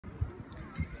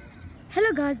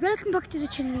Hello guys, welcome back to the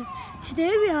channel.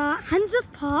 Today we are at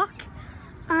Handsworth Park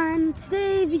and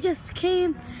today we just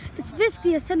came, it's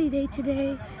basically a sunny day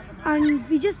today and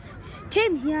we just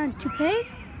came here to play.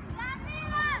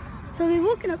 So we're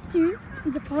walking up to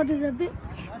Handsworth Park. There's a bit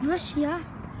rush here.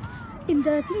 In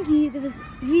the thingy there was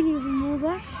really more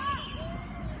rush,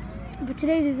 but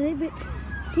today there's a little bit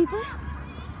people.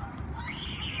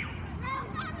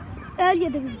 Earlier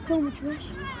there was so much rush.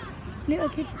 Little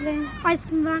kids playing, ice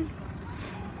cream van.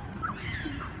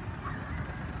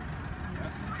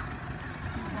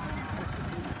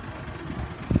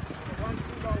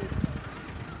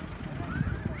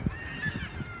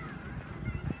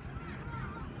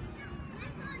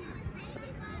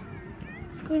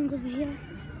 It's going over here.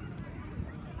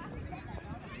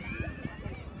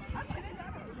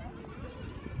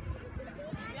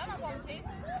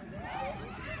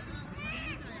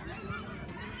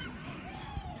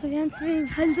 So we're entering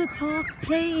Handsworth Park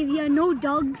play area, no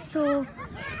dogs, so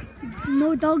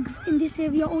no dogs in this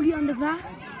area, only on the grass.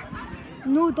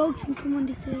 No dogs can come on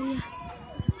this area.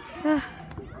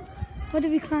 Why do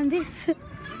we climb this?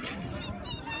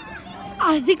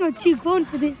 I think I'm too grown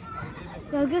for this.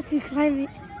 Well, I guess we climb it.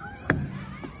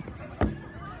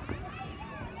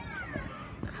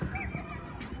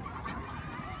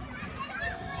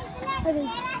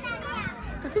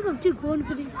 I think I'm too grown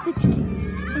for this, literally.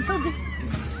 I'm so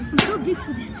big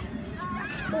for this.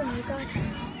 Oh my god.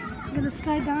 I'm gonna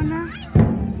slide down now.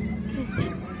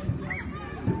 Okay.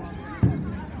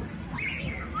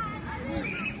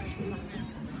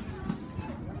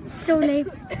 So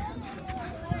lame.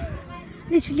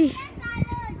 Literally.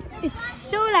 It's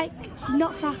so like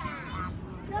not fast.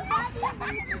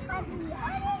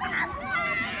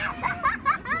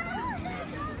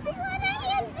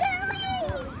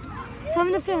 So I'm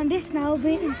gonna play on this now,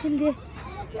 wait until they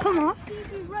come off.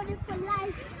 Running for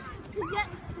life to get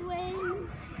swings.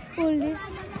 All this.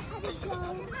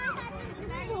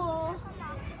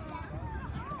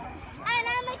 And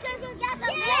I'm gonna go get the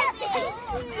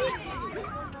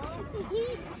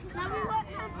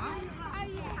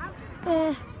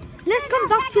Let's come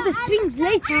back to the swings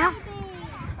later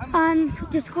and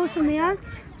just go somewhere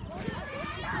else.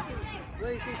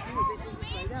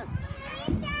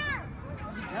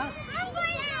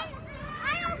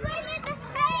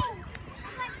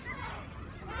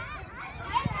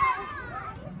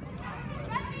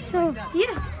 So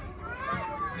yeah,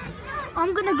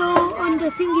 I'm gonna go on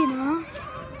the thingy now.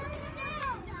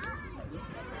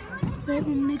 Wait a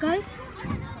minute, guys.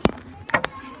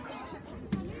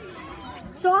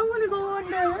 So I'm gonna go on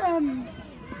the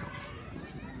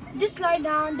this slide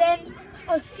now, and then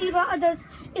I'll see what others.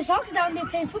 It's Hawks down there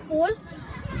playing football,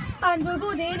 and we'll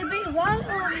go there in a bit as well.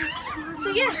 So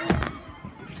yeah.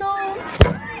 So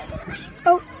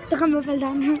oh, the camera fell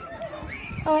down.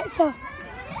 Alright, so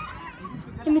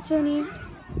let me turn in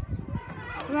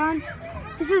around.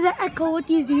 This is an echo. What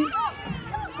do you do?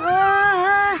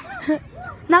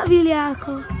 Not really an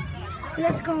echo.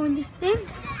 Let's go on this thing.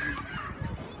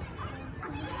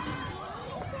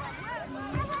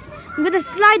 I'm gonna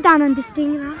slide down on this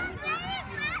thing now.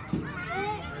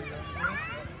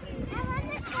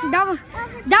 That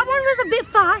one was a bit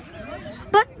fast,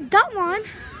 but that one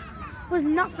was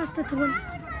not fast at all.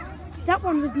 That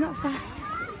one was not fast.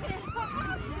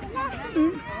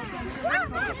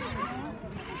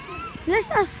 Let's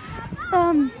ask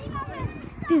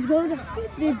these girls if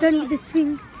they're done with the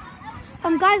swings.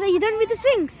 Guys, are you done with the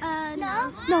swings?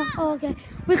 No. No? Oh, okay.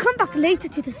 We'll come back later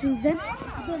to the swings then.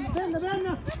 Oh.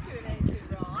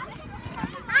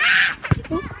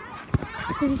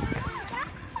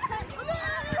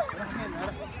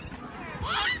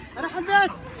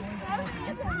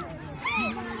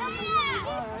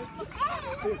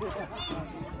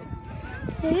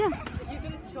 So yeah.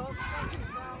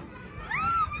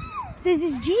 There's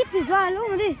this Jeep as well.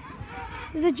 Look at this.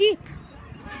 There's a Jeep.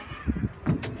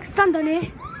 Stand on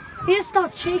it. It just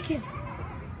starts shaking.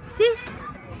 See?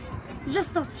 It just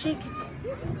starts shaking.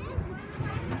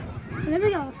 Let me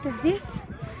get off of this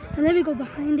and let me go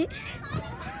behind it.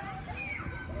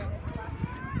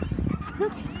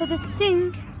 Look, so this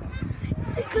thing,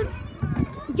 you can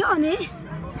get on it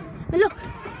and look,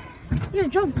 it just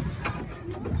jumps.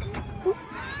 Oh.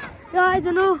 Guys,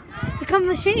 I know the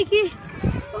camera's shaky.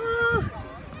 Oh,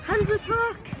 Handsworth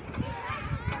Park.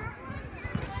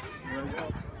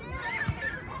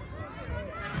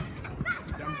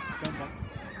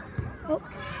 Oh,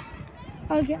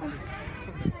 I'll get off.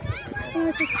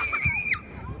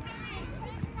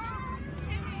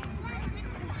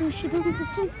 So should I do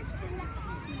this one?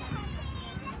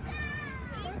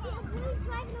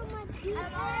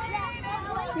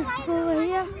 Let's go over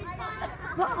here.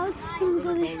 What else can we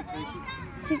go there?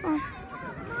 Check on.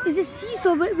 Is this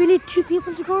seesaw, but we need 2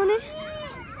 people to go on it?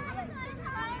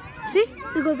 See?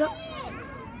 It goes up.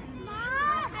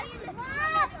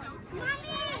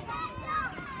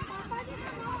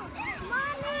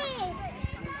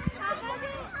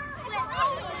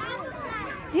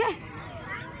 Yeah.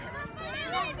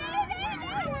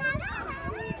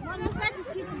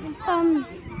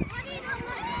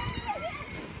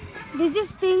 There's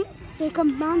this thing they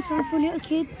can bounce on for little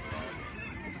kids.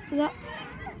 That.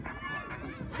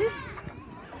 See?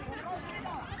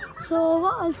 So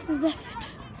what else is left?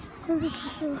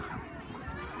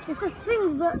 It's the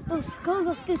swings, but those girls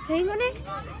are still playing on it.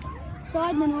 So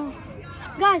I don't know.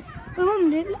 Guys, wait 1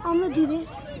 minute. I'm gonna do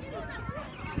this.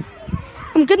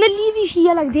 I'm gonna leave you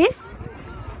here like this.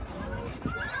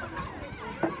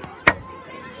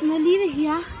 I'm gonna leave it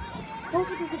here. Hope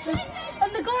it doesn't break. I'm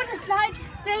gonna go on the slide.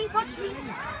 Wait, watch me.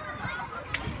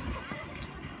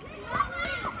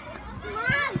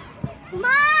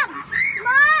 Mom!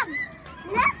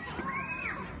 Look!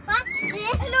 Watch me.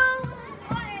 Hello!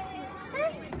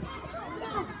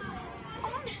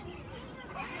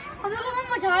 I'm gonna go one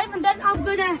more time and then I'm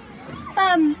gonna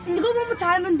go one more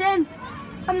time and then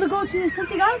I'm gonna go to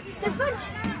something else different.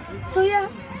 So yeah.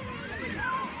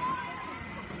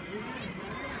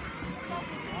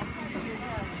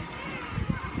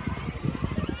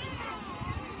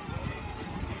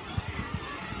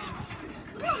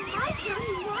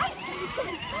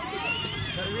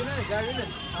 I don't know.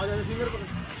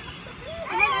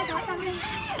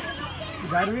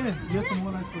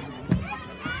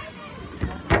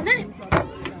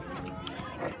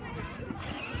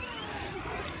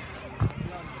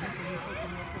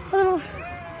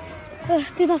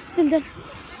 They're not still there.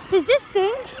 There's this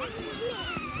thing.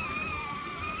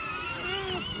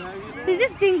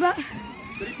 But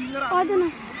I don't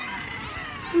know.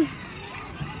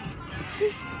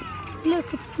 See?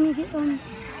 Look, it's spinning it on.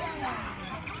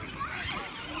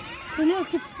 So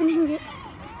look, it's spinning it.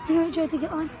 I'm gonna try to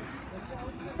get on.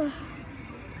 Yeah.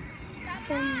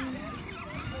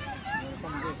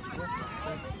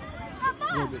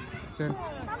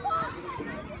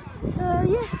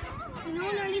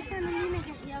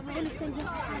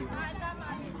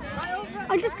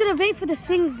 I'm just gonna wait for the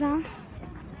swings now.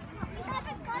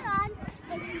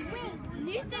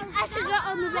 I should get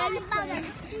on the red side.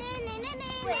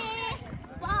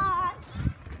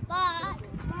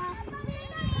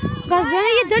 Guys, when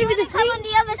are you done with the swings? I'm on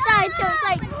the other side, so it's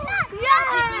like, yeah.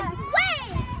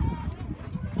 Wait.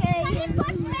 Okay.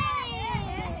 Push me.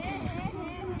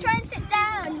 Try and sit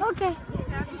down. Okay.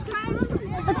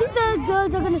 I think the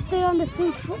girls are gonna stay on the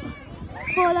swing for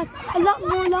like a lot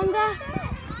more longer.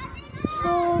 So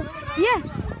yeah,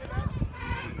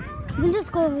 we'll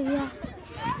just go over here.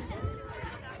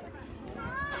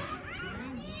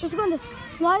 Just go on the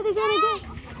slide again, I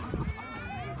guess.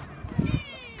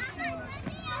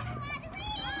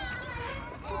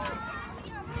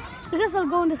 I guess I'll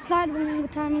go on the slide one more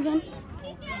time again.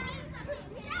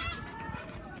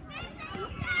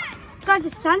 Got the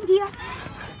sand here.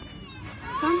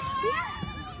 Sand, see?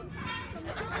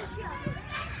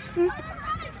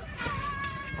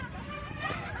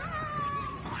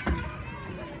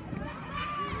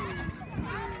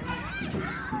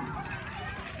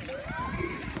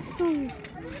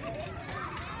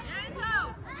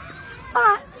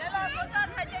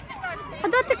 I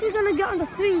don't think we're gonna get on the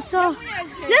swing, so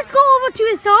let's go over to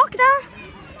his sock now.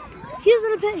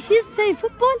 He's playing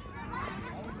football.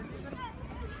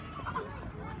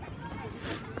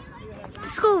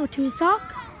 Let's go over to his sock.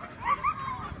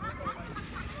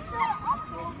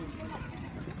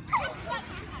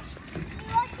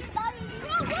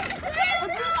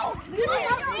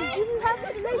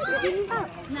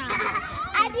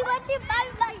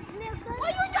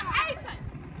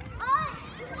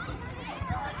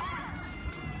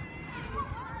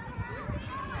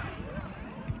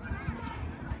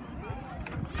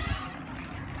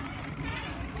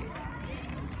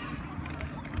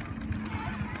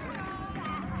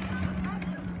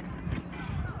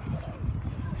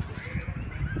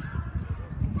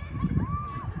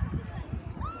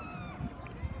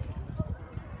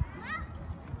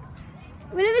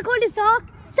 Will we call the sock?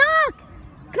 Sock!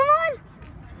 Come on!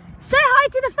 Say hi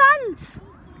to the fans!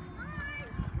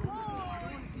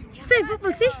 He's playing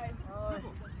football, see?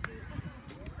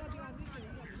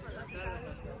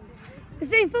 He's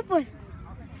playing football.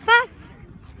 Fast!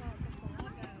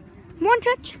 One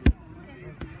touch.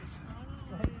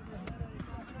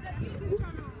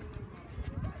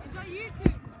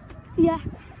 Yeah.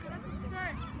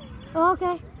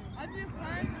 Okay.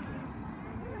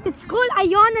 It's called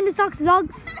Ayan and the Socks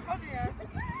Vlogs.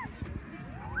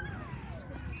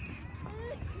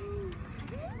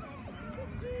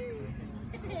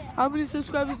 How many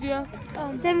subscribers do you have?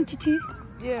 72.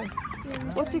 Yeah.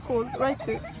 What's it called? Write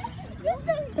it.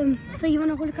 So you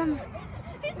wanna hold the camera?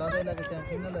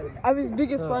 I'm his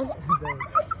biggest fan.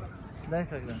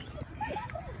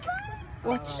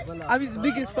 Watch. I'm his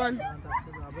biggest fan.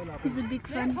 He's a big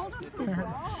fan.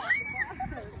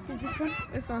 Is this one?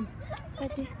 This one.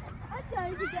 Right there.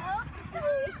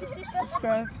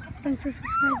 Subscribe. Thanks for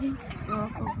subscribing. You're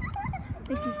welcome.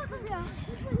 Thank you.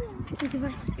 Thank you,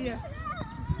 guys. Yeah.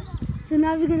 So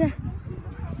now we're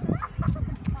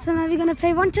gonna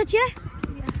play one touch, yeah?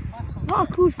 What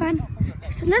a cool fan.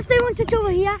 So let's play one touch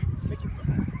over here. Make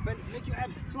your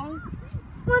abs strong.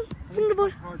 Come on, bring the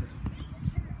ball.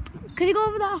 Can you go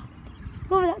over that?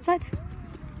 Go over that side.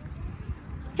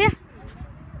 Here.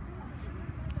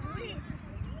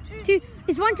 3, 2.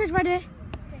 It's one touch, by the way.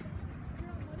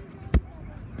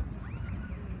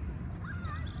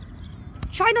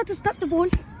 Try not to stop the ball.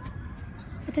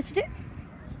 I touched it.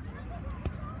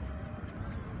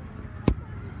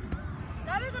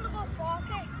 Now we're gonna go far,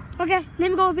 okay? Okay,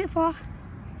 let me go a bit far.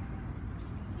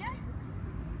 Yeah?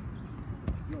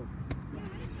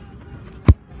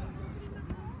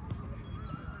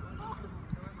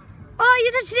 Oh,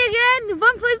 you touched it again.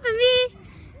 1 point for me.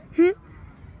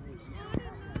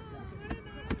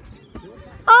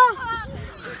 Oh,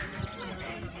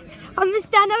 I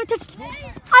missed that. I never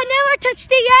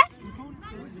touched it yet.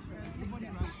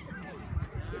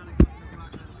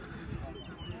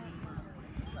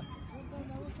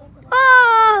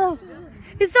 Oh,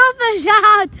 it's open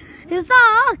shot. It's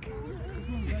stuck.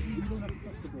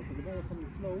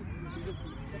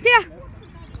 There.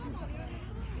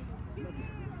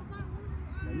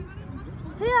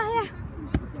 Yeah.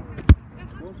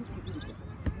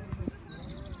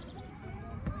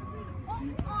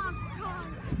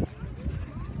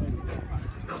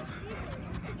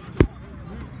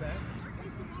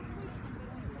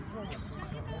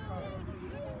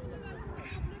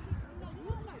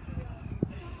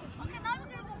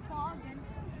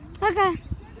 Okay.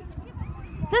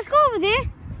 Let's go over there.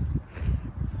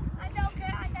 And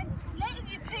then later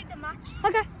you play the match.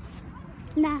 Okay.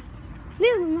 Nah.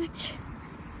 Leave the match.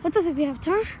 What does it we have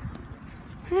time?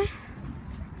 Huh?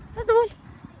 That's the ball.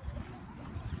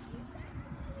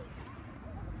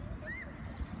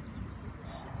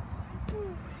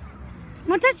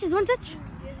 One touch is one touch.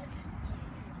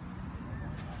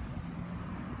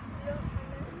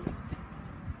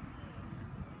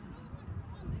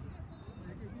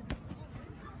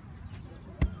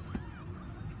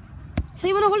 So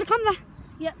you want to hold the camera?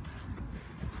 Yep.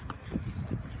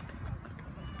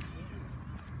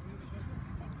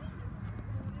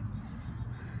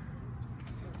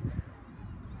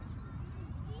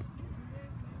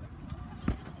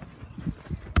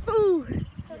 Ooh.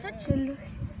 Touch it.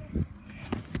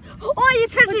 Oh, you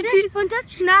touched it. One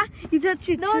touch? Nah, you touched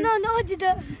it. No, I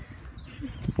didn't.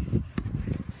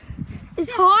 It's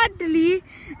hardly.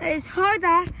 It's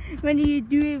harder when you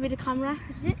do it with the camera.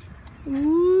 Touch it.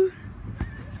 Ooh.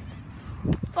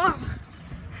 Oh.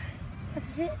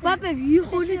 Touch it. What if you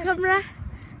hold the camera?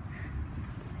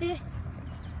 Yeah.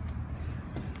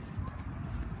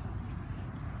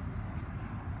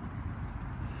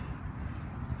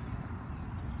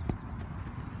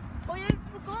 Oh, yeah, I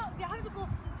forgot. We have to go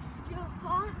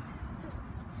fast.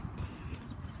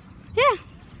 Yeah.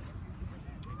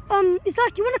 It's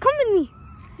like you want to come with me?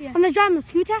 Yeah. I'm gonna drive my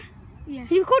scooter. Yeah.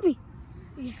 Can you record me?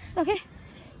 Yeah. Okay.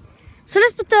 So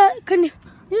let's put the. Can you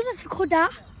just record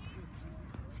that?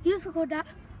 You just record that.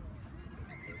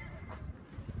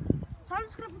 So I'm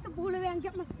just gonna put the ball away and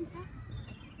get my scooter.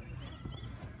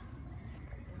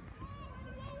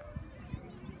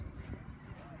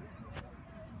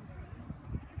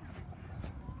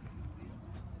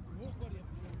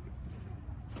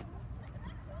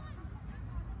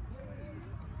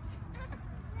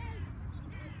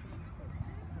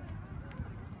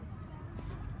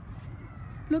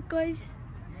 Look, guys.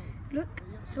 Look.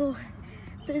 So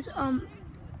there's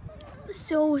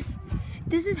So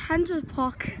this is Handsworth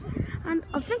Park, and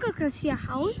I think I can see a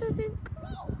house. I think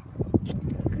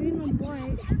green and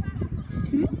white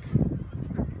suit.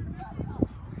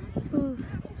 So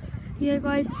yeah,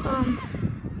 guys.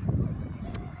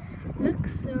 Look.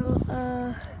 So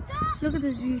look at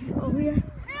this view over here.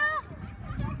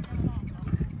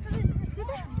 So this is good.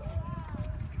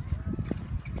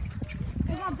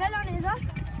 Is that bell on it, is that?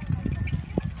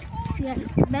 Yeah,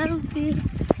 Battlefield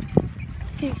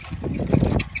 6. So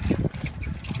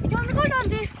I'm gonna go down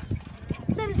there.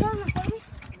 Then it's on the phone.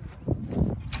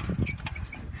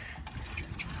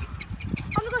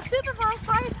 I'm gonna go super fast, 5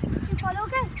 to follow,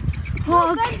 okay? Oh, Go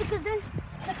okay. again, because then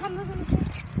the camera's gonna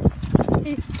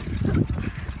say.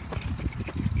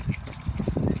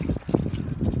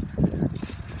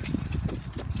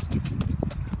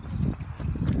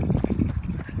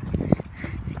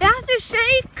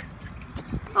 shake.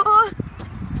 Oh,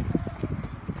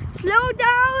 slow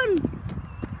down.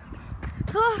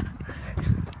 Oh.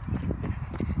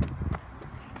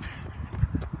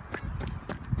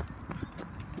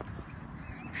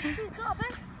 He's got a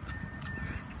bell.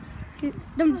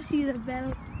 Don't see the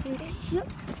bell.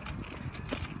 Yep.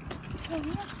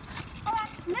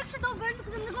 Alright, make sure don't burn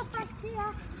because I'm gonna go first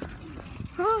here.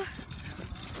 Oh.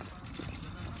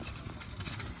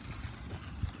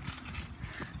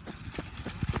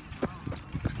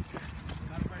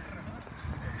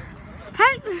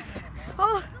 Help!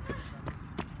 Oh,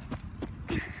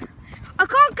 I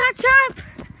can't catch up.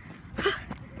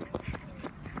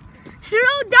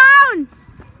 Slow down.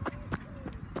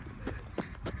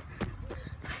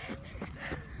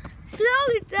 Slow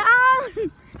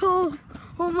down.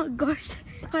 Oh my gosh!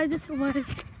 Why is it so wild?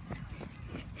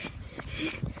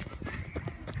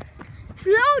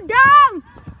 Slow down.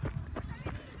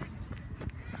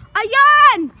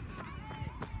 Again.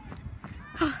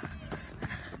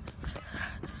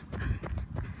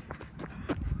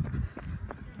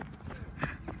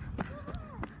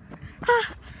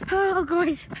 Oh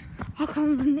guys, I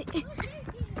can't run it.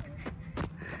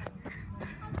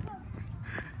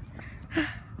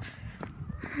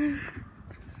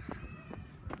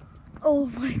 Oh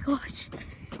my gosh.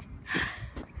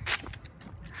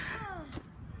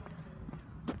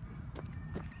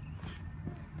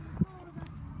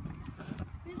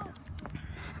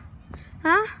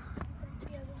 Huh?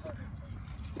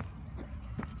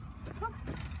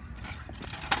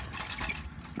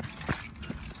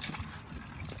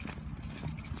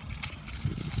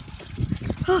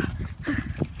 Oh.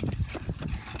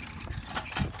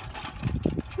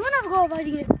 You wanna have a go about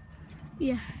it?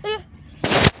 Yeah. Okay.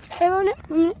 Hey, 1 minute.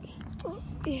 1 minute. Oh,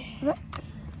 yeah.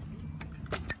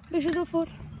 We should go forward.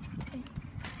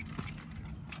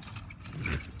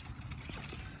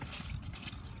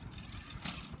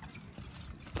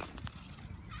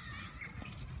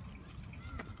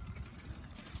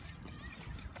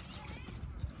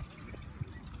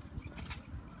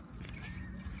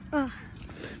 Ah.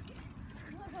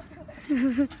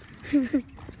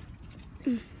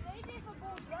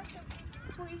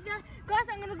 Guys,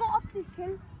 I'm gonna go up this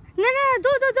hill. No,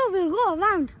 don't. We'll go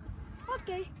around.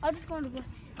 Okay, I'll just go on the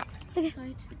bus. Okay.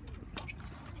 Side.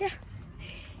 Yeah.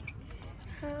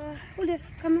 Hold it.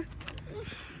 Come on.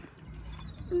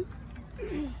 Look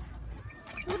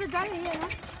at the driver here, huh?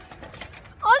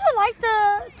 I don't like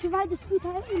to ride the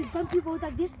scooter and bumpy roads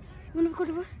like this. You wanna go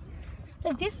to work?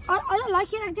 Like this? I don't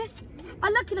like it like this. I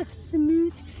like it like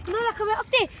smooth. You know, like I went up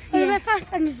there and I went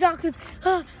fast and it's dark.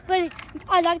 But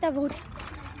I like that road.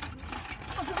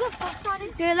 I could go fast on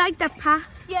it. Do you like the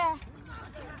path? Yeah.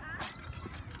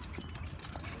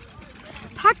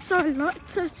 Paths are not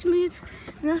so smooth.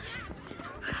 Yes.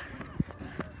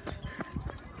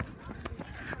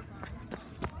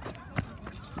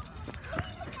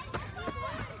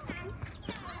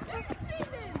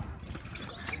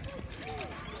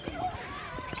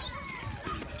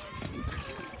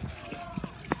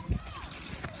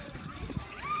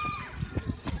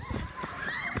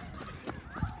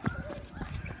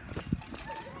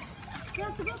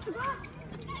 To go.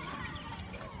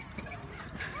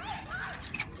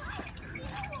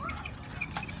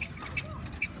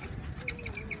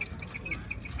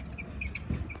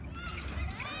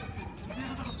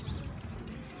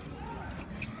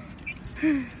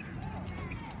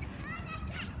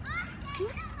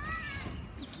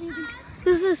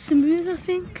 This is smooth, I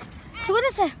think. So what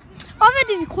is it? I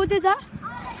already recorded that.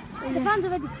 The fans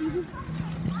already seen it.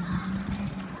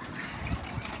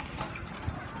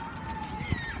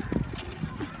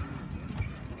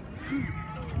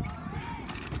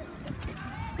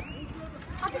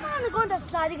 I think I'm gonna go on that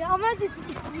slide again. I'm gonna do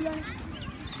something cool on it.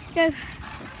 Yeah.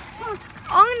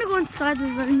 I'm gonna go inside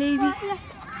as well, maybe. Yeah.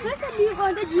 Let's let me go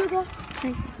and then you go.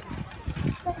 Okay.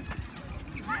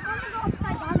 I'm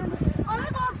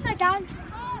gonna go upside down.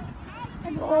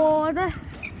 Oh,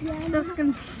 that's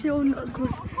gonna be so not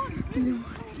good.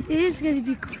 It is gonna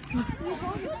be good.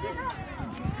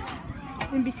 It's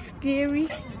gonna be scary.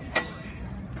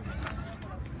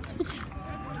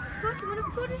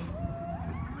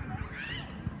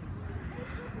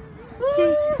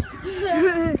 See,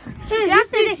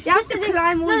 you have to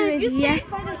climb all the way here.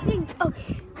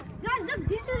 Okay. Guys, look,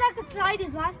 this is like a slide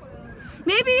as well.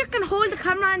 Maybe you can hold the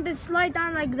camera and then slide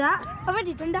down like that. I've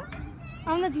already done that.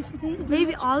 I'm gonna do something.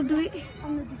 Maybe I'll do it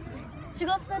I'm gonna do something. Should we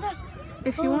go upside down?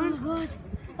 if you want. Oh my god.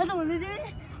 I don't wanna do it.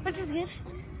 But it's good.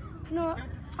 No,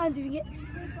 I'm doing it.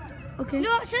 Okay.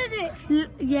 No, should I do it?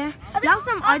 Yeah. Last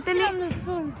time I done on it. the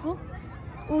phone before.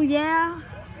 Oh yeah.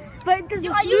 But there's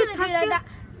a Are you smooth gonna do it like path.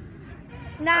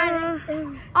 that? Nah,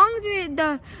 I'm gonna do it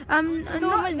the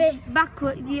normal not way.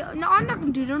 backward. Yeah, no, I'm not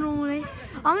gonna do the normal way.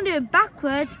 I'm gonna do it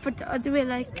backwards, but the other way,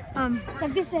 like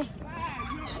Like this way.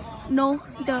 no,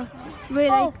 the way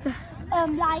Oh. like the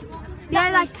Like.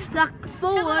 yeah, that way. like Should I go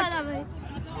forward. like that way?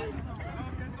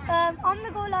 I'm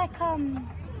gonna go like I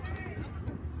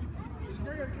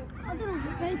don't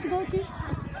know where to go to.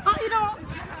 Oh, you know what?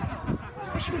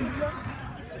 I should look.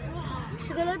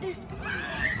 Should I go like this?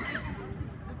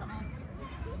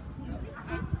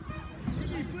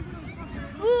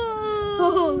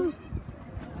 Oh.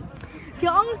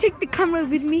 Yeah, I'm gonna take the camera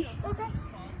with me. Okay.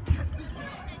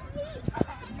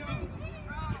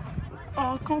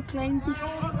 Oh, I can't climb this.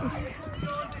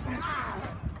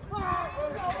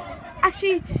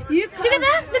 Actually, you can. Look at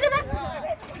that! Look at that!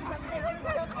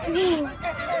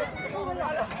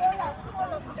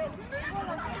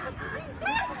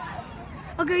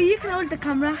 Okay, you can hold the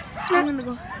camera. I'm gonna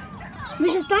go.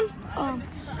 Mission done.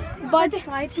 By the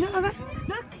side. No, okay.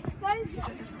 Look, guys.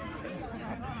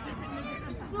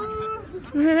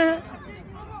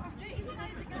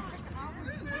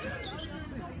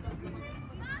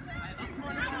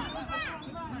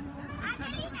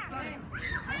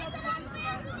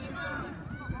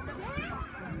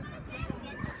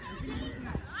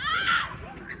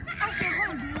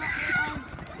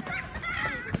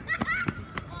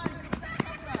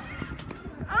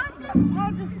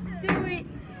 I'll just do it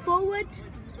forward.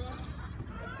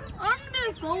 I'm gonna do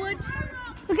it forward.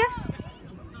 Okay.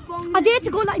 I dare to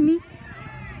go like me.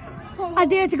 I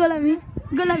dare to go like me.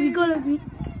 Go like me. Go like me.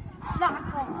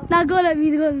 Now go like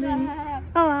me. Go like me.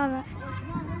 Oh, alright.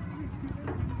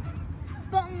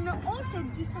 But I'm gonna also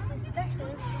do something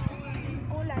special.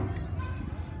 Or like.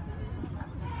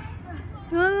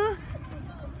 Go.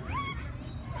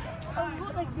 I'll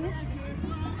go like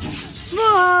this.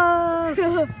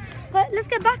 Whoa. But let's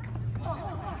get back.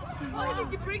 Why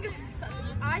did you bring an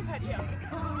iPad here?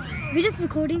 We're just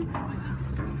recording.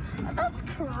 That's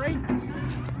crazy.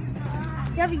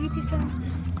 You have a YouTube channel.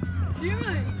 You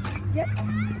really? Yep.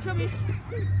 Show me.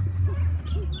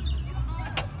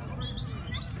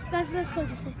 Let's go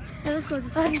this way. Yeah, let's go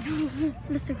this way.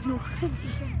 Let's ignore.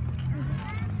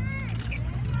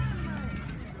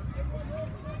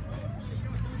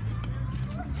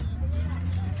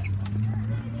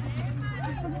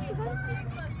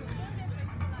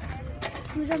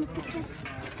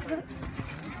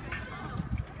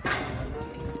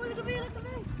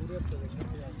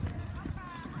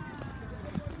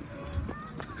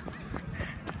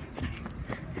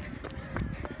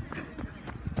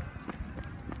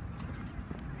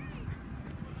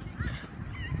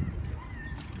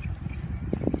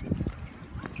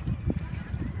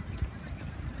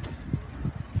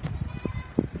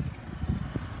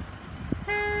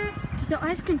 There's an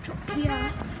ice cream truck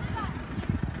here.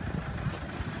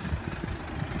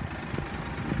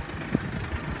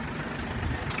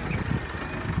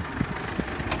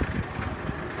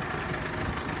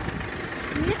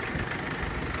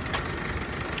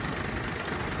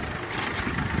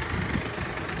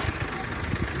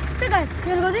 So guys, you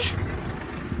wanna go there?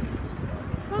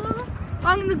 Go, go, go.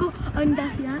 I'm gonna go under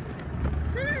here.